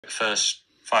First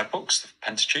 5 books, the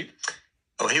Pentateuch?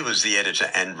 Well, he was the editor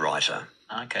and writer.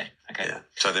 Okay. Yeah.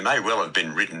 So there may well have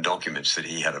been written documents that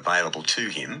he had available to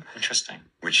him. Interesting.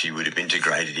 Which he would have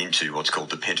integrated into what's called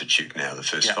the Pentateuch now, the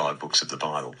first 5 books of the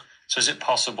Bible. So is it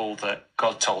possible that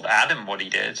God told Adam what he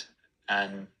did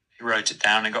and he wrote it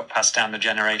down and got passed down the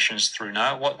generations through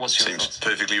Noah? What's your thoughts? Seems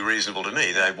perfectly reasonable to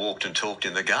me. They walked and talked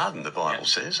in the garden, the Bible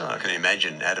says. I can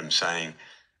imagine Adam saying,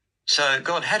 "So,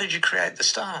 God, how did you create the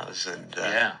stars? And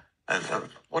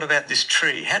what about this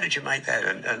tree? How did you make that?"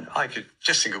 And I could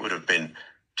just think it would have been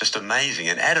just amazing.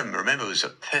 And Adam, remember, was a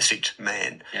perfect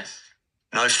man. Yes.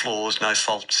 No flaws, no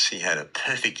faults. He had a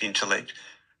perfect intellect,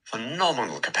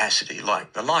 phenomenal capacity,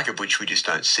 like of which we just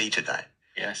don't see today.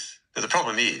 Yes. But the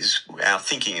problem is our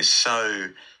thinking is so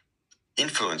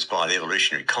influenced by the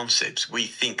evolutionary concepts. We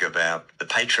think about the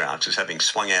patriarchs as having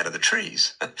swung out of the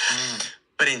trees.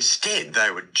 But instead, they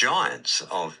were giants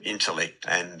of intellect,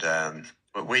 and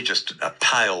we're just a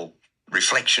pale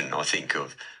reflection, I think,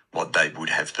 of what they would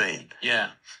have been.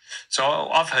 Yeah. So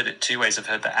I've heard it 2 ways. I've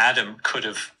heard that Adam could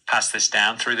have passed this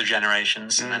down through the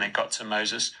generations and then it got to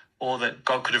Moses, or that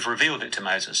God could have revealed it to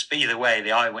Moses. But either way,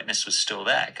 the eyewitness was still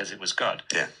there because it was God.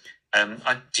 Yeah.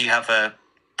 Do you have a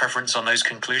preference on those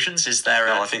conclusions? Is there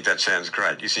No, I think that sounds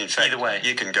great. You see, in fact, either way,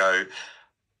 you can go...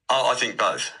 I think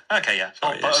both. Okay, yeah.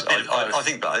 Sorry, yes. I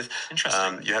think both.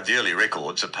 Interesting. You have the early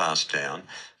records are passed down.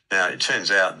 Now, it turns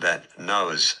out that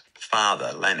Noah's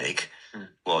father, Lamech,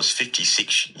 was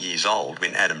 56 years old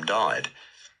when Adam died.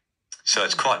 So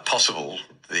it's quite possible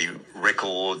the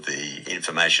record, the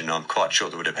information, I'm quite sure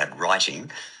they would have had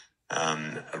writing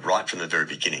right from the very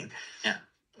beginning. Yeah.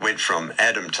 Went from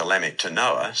Adam to Lamech to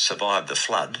Noah, survived the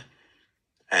flood,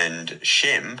 and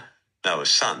Shem,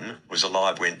 Noah's son, was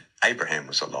alive when Abraham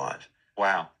was alive.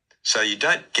 Wow. So you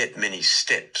don't get many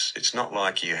steps. It's not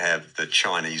like you have the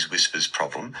Chinese whispers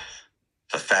problem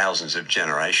for thousands of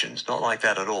generations. Not like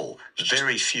that at all.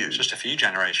 Very few. Just a few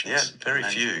generations. Yeah, very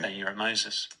few. Then you're at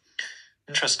Moses.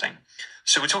 Interesting.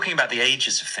 So we're talking about the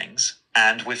ages of things,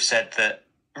 and we've said that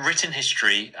written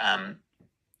history,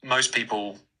 most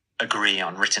people agree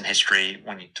on written history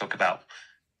when you talk about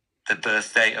the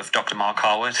birthday of Dr. Mark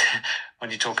Harwood,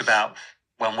 when you talk about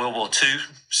when World War II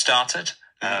started,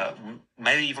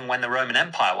 maybe even when the Roman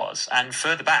Empire was, and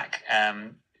further back.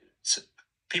 So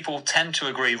people tend to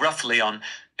agree roughly on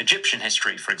Egyptian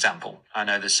history, for example. I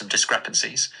know there's some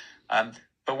discrepancies.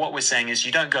 But what we're saying is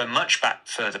you don't go much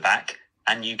further back,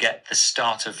 and you get the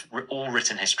start of all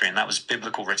written history, and that was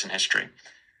biblical written history.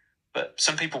 But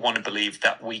some people want to believe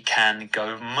that we can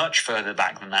go much further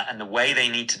back than that, and the way they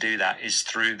need to do that is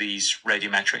through these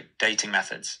radiometric dating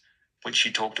methods, which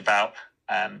you talked about,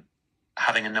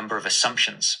 having a number of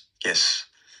assumptions. Yes,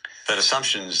 but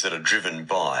assumptions that are driven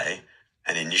by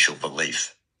an initial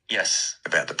belief. Yes.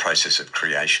 About the process of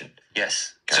creation.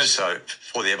 Yes. Okay, so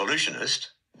for the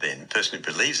evolutionist, then, person who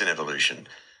believes in evolution,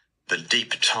 the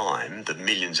deep time, the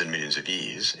millions and millions of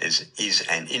years, is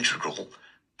an integral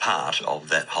part of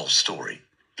that whole story.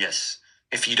 Yes.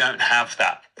 If you don't have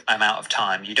that amount of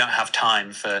time, you don't have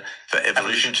time for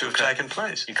evolution to have taken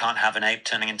place. You can't have an ape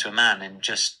turning into a man in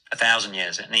just 1,000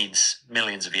 years. It needs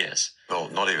millions of years. Well,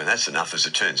 not even that's enough, as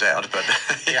it turns out, but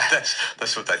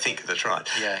that's what they think. That's right.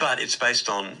 Yeah. But it's based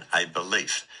on a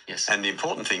belief. Yes. And the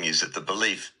important thing is that the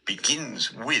belief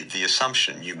begins with the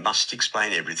assumption you must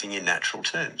explain everything in natural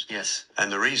terms. Yes.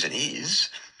 And the reason is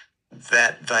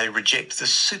that they reject the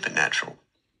supernatural.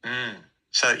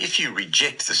 So if you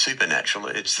reject the supernatural,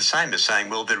 it's the same as saying,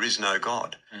 well, there is no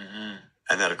God. Mm-hmm.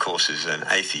 And that, of course, is an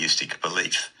atheistic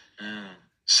belief.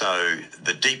 So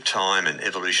the deep time and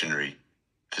evolutionary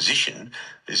position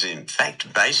is, in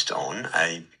fact, based on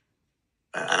an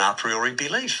a priori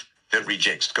belief that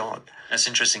rejects God. That's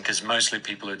interesting, because mostly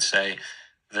people would say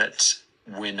that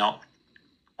we're not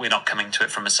coming to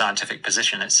it from a scientific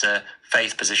position. It's a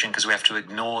faith position because we have to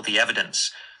ignore the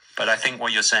evidence. But I think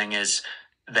what you're saying is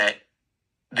that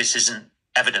this isn't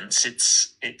evidence.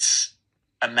 It's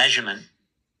a measurement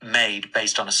made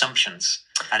based on assumptions.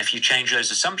 And if you change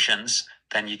those assumptions,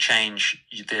 then you change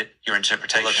your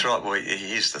interpretation. Well, that's right. Well,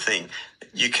 here's the thing.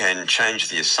 You can change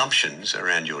the assumptions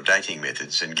around your dating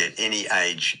methods and get any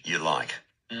age you like,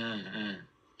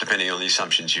 depending on the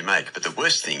assumptions you make. But the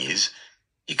worst thing is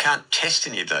you can't test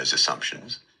any of those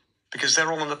assumptions because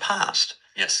they're all in the past.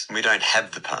 Yes. And we don't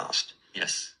have the past.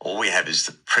 Yes. All we have is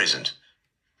the present.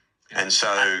 And so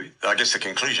I guess the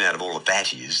conclusion out of all of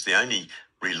that is the only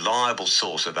reliable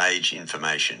source of age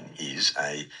information is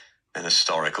an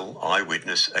historical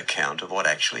eyewitness account of what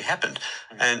actually happened.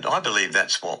 And I believe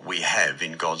that's what we have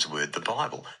in God's Word, the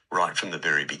Bible, right from the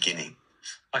very beginning.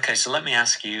 Okay, so let me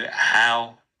ask you,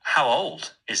 how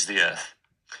old is the Earth?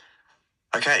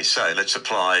 Okay, so let's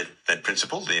apply that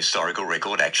principle. The historical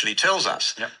record actually tells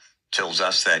us. Yep. Tells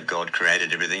us that God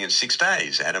created everything in 6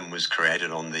 days. Adam was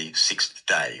created on the 6th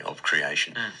day of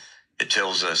creation. It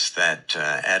tells us that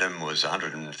Adam was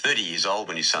 130 years old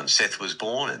when his son Seth was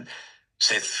born, and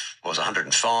Seth was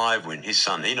 105 when his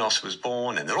son Enos was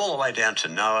born, and then all the way down to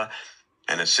Noah.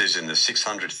 And it says in the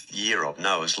 600th year of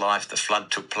Noah's life, the flood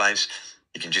took place.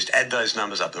 You can just add those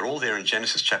numbers up. They're all there in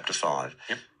Genesis chapter 5.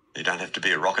 Yep. You don't have to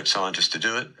be a rocket scientist to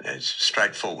do it. It's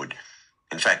straightforward.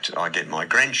 In fact, I get my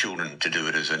grandchildren to do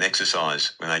it as an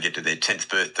exercise. When they get to their 10th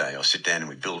birthday, I sit down and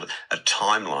we build a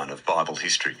timeline of Bible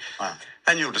history. Wow.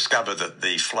 And you'll discover that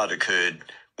the flood occurred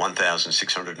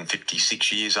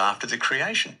 1,656 years after the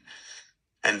creation.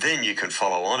 And then you can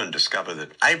follow on and discover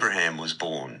that Abraham was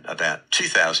born about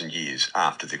 2,000 years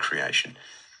after the creation.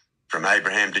 From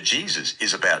Abraham to Jesus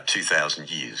is about 2,000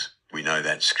 years. We know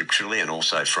that scripturally and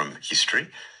also from history.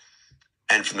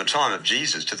 And from the time of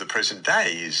Jesus to the present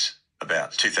day is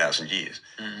about 2,000 years.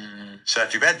 So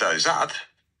if you add those up,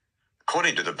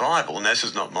 according to the Bible, and this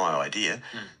is not my idea,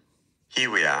 here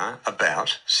we are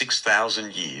about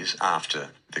 6,000 years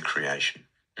after the creation.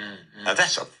 Now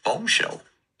that's a bombshell.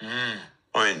 I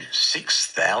mean,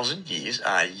 6,000 years?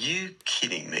 Are you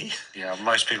kidding me? Yeah,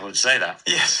 most people would say that.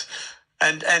 Yes.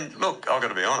 And look, I've got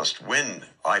to be honest, when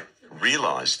I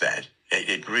realised that,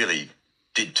 it really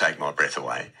did take my breath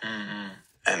away.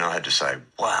 And I had to say,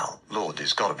 wow, Lord,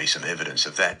 there's got to be some evidence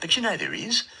of that. But you know there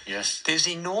is. Yes. There's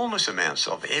enormous amounts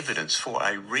of evidence for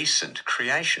a recent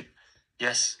creation.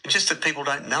 Yes. It's just that people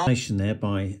don't know. There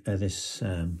by this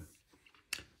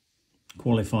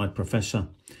qualified professor.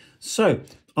 So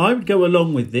I would go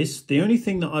along with this. The only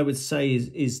thing that I would say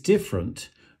is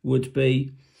different would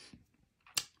be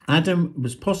Adam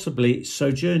was possibly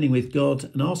sojourning with God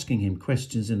and asking him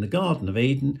questions in the Garden of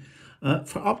Eden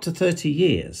for up to 30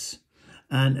 years.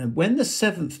 And when the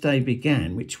 7th day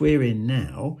began, which we're in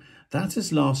now, that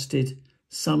has lasted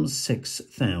some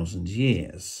 6,000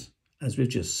 years, as we've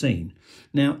just seen.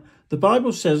 Now, the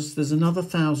Bible says there's another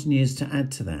 1,000 years to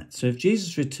add to that. So if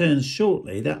Jesus returns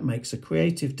shortly, that makes a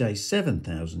creative day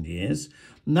 7,000 years.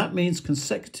 And that means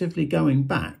consecutively going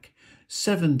back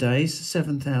 7 days,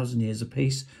 7,000 years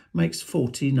apiece, makes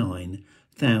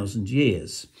 49,000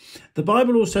 years. The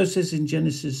Bible also says in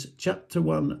Genesis chapter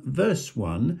 1, verse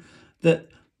 1, that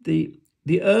the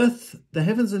earth, the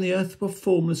heavens and the earth were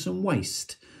formless and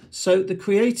waste. So the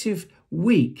creative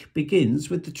week begins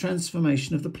with the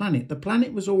transformation of the planet. The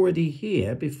planet was already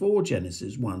here before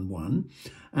Genesis 1:1,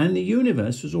 and the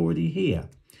universe was already here.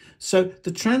 So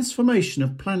the transformation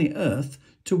of planet Earth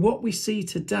to what we see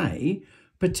today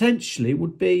potentially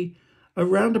would be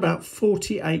around about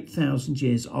 48,000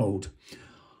 years old.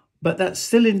 But that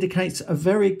still indicates a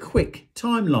very quick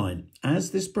timeline,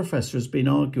 as this professor has been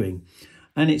arguing.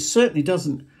 And it certainly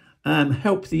doesn't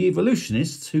help the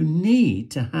evolutionists who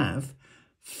need to have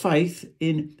faith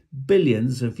in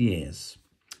billions of years.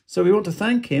 So we want to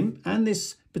thank him and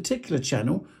this particular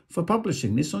channel for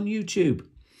publishing this on YouTube.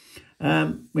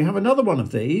 We have another one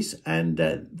of these, and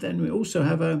then we also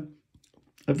have a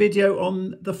video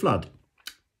on the flood.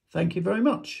 Thank you very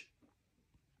much.